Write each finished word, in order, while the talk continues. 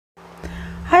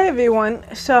Hi everyone,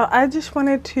 so I just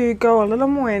wanted to go a little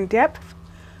more in depth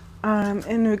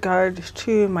in regards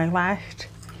to my last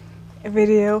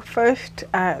video. First,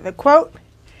 the quote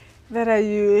that I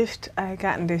used, I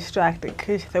got distracted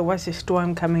because there was a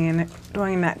storm coming in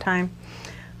during that time.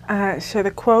 So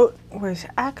the quote was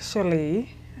actually,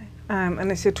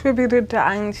 and it's attributed to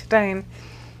Einstein,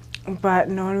 but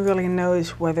no one really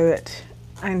knows whether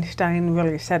Einstein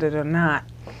really said it or not.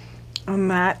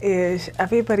 And that is,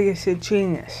 everybody is a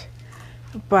genius.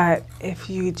 But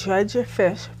if you judge a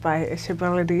fish by its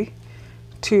ability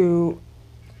to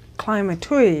climb a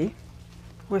tree,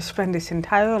 will spend its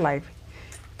entire life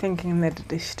thinking that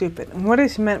it is stupid. And what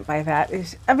is meant by that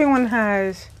is everyone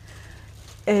has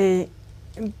a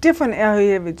different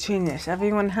area of a genius.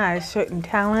 Everyone has certain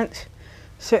talents,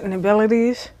 certain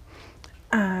abilities,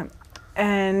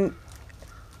 and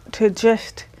to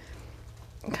just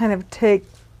kind of take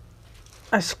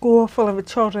a school full of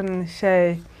children and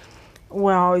say,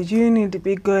 well, you need to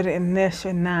be good in this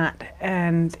and that,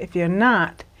 and if you're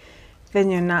not,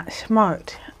 then you're not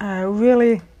smart,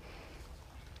 really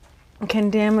can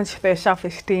damage their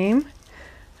self-esteem.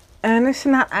 And it's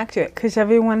not accurate because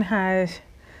everyone has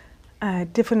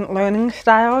different learning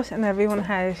styles and everyone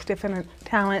has different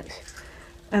talents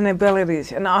and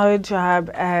abilities. And our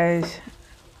job as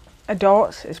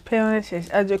adults, as parents, as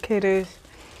educators,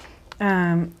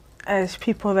 as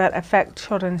people that affect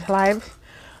children's lives,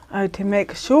 to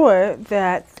make sure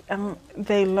that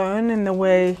they learn in the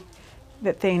way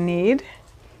that they need,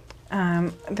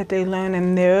 that they learn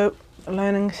in their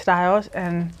learning styles.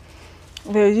 And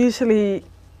there's 3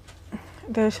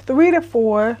 to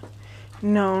 4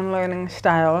 known learning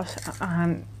styles.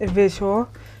 Visual,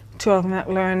 children that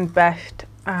learn best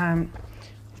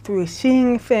through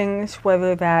seeing things,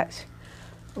 whether that's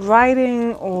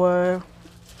writing or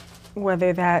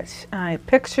whether that's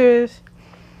pictures.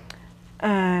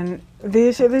 And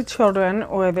these are the children,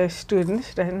 or the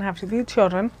students, doesn't have to be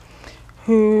children,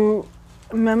 who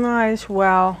memorize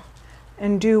well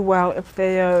and do well if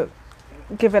they are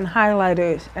given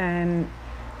highlighters and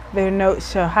their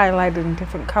notes are highlighted in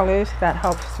different colors. That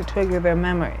helps to trigger their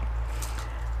memory.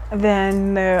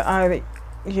 Then there are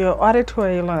your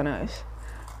auditory learners,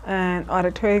 and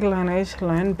auditory learners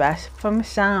learn best from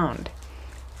sound.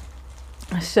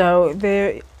 So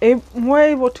they're more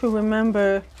able to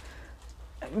remember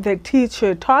the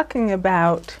teacher talking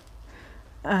about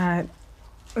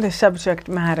the subject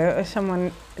matter, or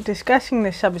someone discussing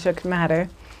the subject matter,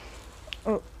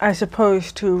 as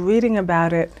opposed to reading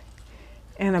about it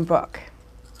in a book.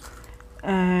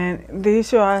 And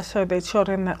these are also the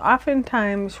children that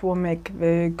oftentimes will make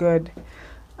very good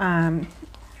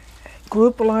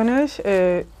group learners,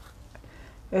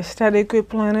 study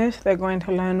group learners. They're going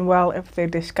to learn well if they're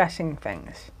discussing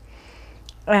things.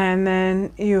 And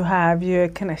then you have your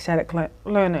kinesthetic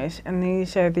learners, and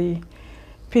these are the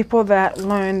people that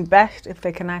learn best if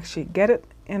they can actually get it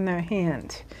in their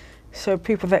hands. So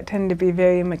people that tend to be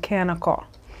very mechanical.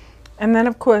 And then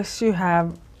of course you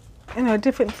have,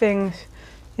 different things.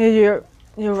 Your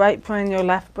right brain, your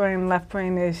left brain. Left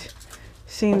brain is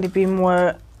seen to be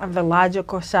more of the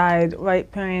logical side.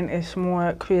 Right brain is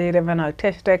more creative and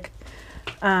artistic.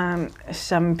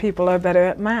 Some people are better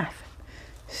at math.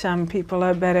 Some people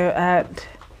are better at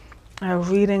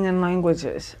reading and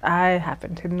languages. I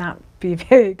happen to not be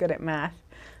very good at math,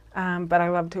 but I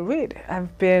love to read.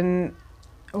 I've been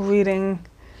reading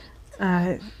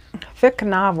thick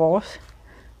novels,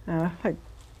 like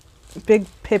big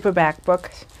paperback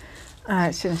books,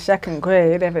 since 2nd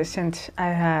grade, ever since I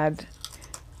had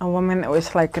a woman that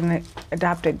was like an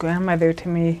adopted grandmother to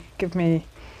me give me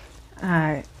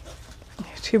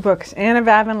 2 books, Anne of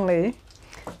Avonlea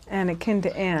and Akin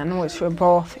to Anne, which were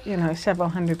both, several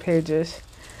hundred pages.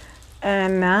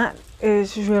 And that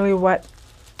is really what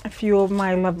fueled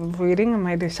my love of reading and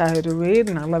my desire to read.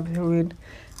 And I love to read,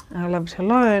 and I love to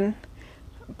learn,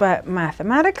 but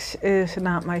mathematics is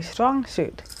not my strong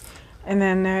suit. And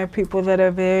then there are people that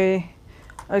are very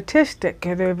artistic,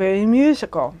 or they're very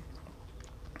musical,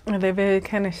 or they're very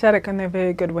kinesthetic, and they're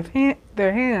very good with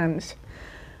their hands.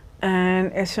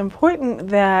 And it's important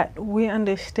that we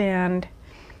understand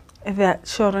that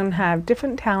children have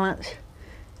different talents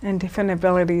and different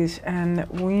abilities, and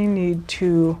that we need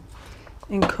to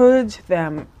encourage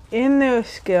them in their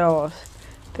skills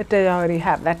that they already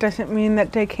have. That doesn't mean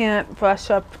that they can't brush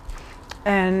up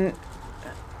and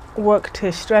work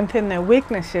to strengthen their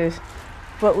weaknesses,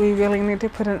 but we really need to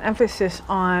put an emphasis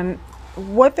on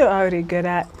what they're already good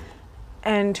at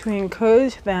and to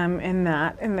encourage them in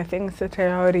that, in the things that they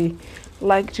already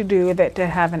like to do, that they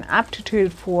have an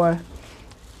aptitude for,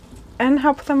 and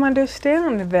help them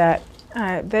understand that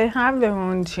they have their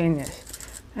own genius.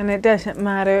 And it doesn't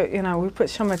matter, we put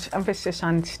so much emphasis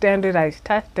on standardized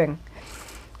testing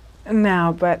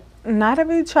now, but not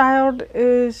every child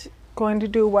is going to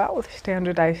do well with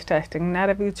standardized testing. Not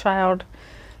every child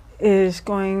is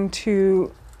going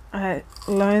to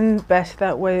learn best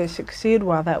that way, succeed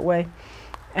well that way.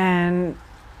 And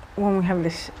when we have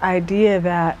this idea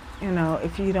that,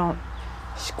 if you don't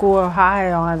score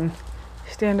high on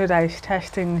standardized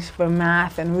testings for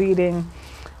math and reading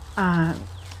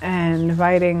and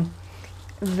writing,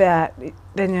 that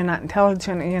then you're not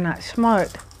intelligent and you're not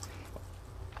smart,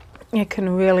 it can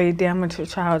really damage a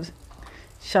child's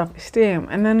self-esteem.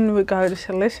 And then in regards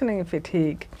to listening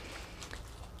fatigue,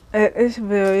 it is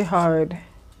very hard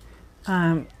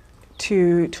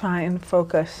to try and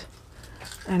focus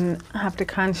and have to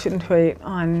concentrate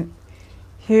on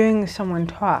hearing someone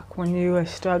talk when you are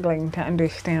struggling to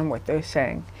understand what they're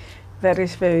saying. That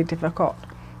is very difficult.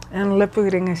 And lip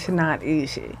reading is not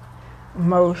easy.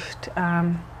 Not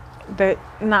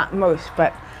most,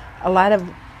 but a lot of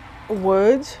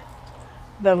words,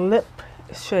 the lip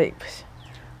shapes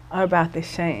are about the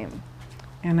same.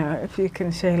 If you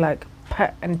can say like p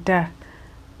and da,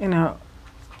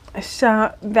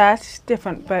 so that's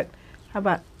different, but how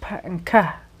about p and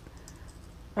ka,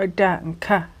 or da and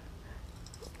ka?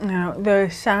 The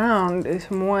sound is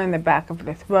more in the back of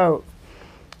the throat,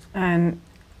 and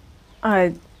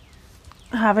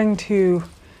having to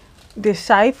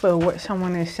decipher what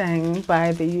someone is saying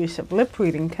by the use of lip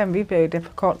reading can be very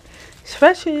difficult,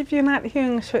 especially if you're not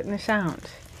hearing certain sounds.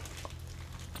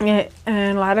 And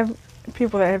a lot of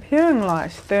people that have hearing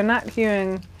loss, they're not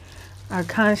hearing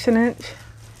consonants,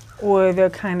 or they're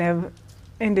kind of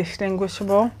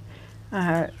indistinguishable.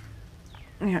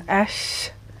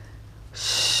 S,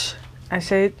 sh, I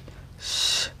say it,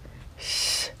 sh,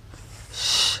 sh,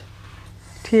 sh,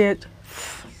 th,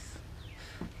 f,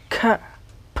 k,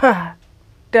 p,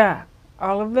 da.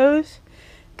 All of those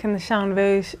can sound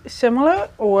very similar,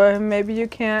 or maybe you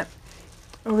can't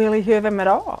really hear them at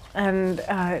all. And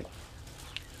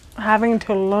having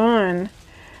to learn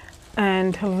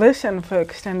and to listen for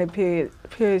extended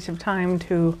periods of time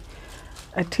to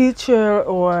a teacher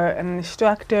or an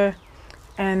instructor,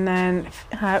 and then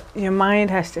your mind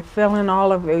has to fill in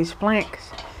all of those blanks,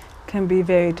 can be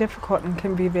very difficult and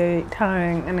can be very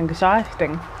tiring and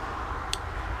exhausting.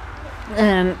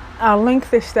 And I'll link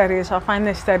the studies, I'll find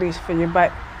the studies for you,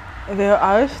 but there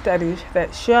are studies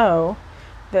that show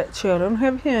that children who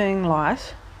have hearing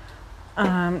loss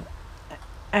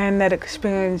and that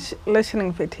experience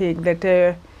listening fatigue, that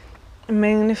they're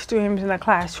mainstreamed in the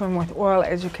classroom with oral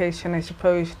education as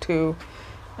opposed to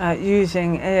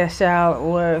using ASL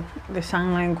or the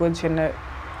sign language in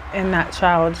that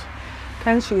child's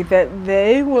country, that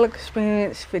they will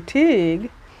experience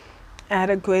fatigue at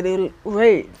a greater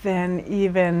rate than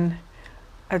even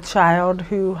a child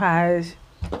who has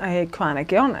a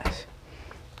chronic illness.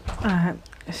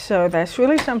 So that's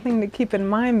really something to keep in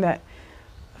mind, that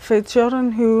for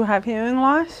children who have hearing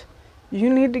loss, you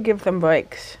need to give them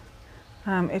breaks.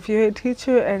 If you're a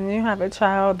teacher and you have a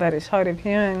child that is hard of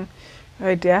hearing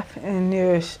or deaf in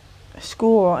your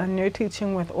school and you're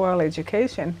teaching with oral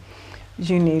education,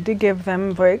 you need to give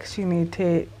them breaks. You need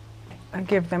to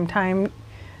give them time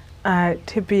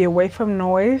to be away from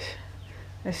noise.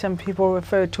 As some people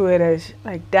refer to it as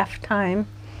like deaf time.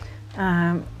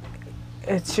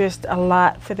 It's just a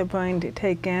lot for the brain to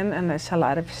take in, and it's a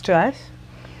lot of stress.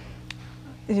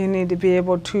 You need to be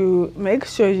able to make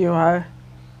sure you are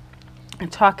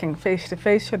talking face to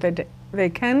face so that they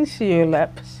can see your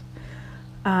lips,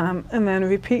 and then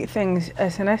repeat things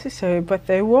as necessary, but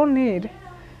they will need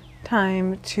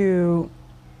time to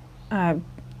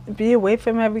be away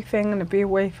from everything and to be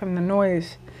away from the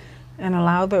noise and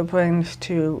allow their brains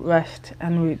to rest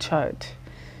and recharge.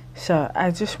 So I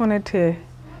just wanted to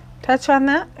touch on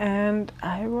that, and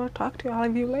I will talk to all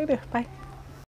of you later. Bye.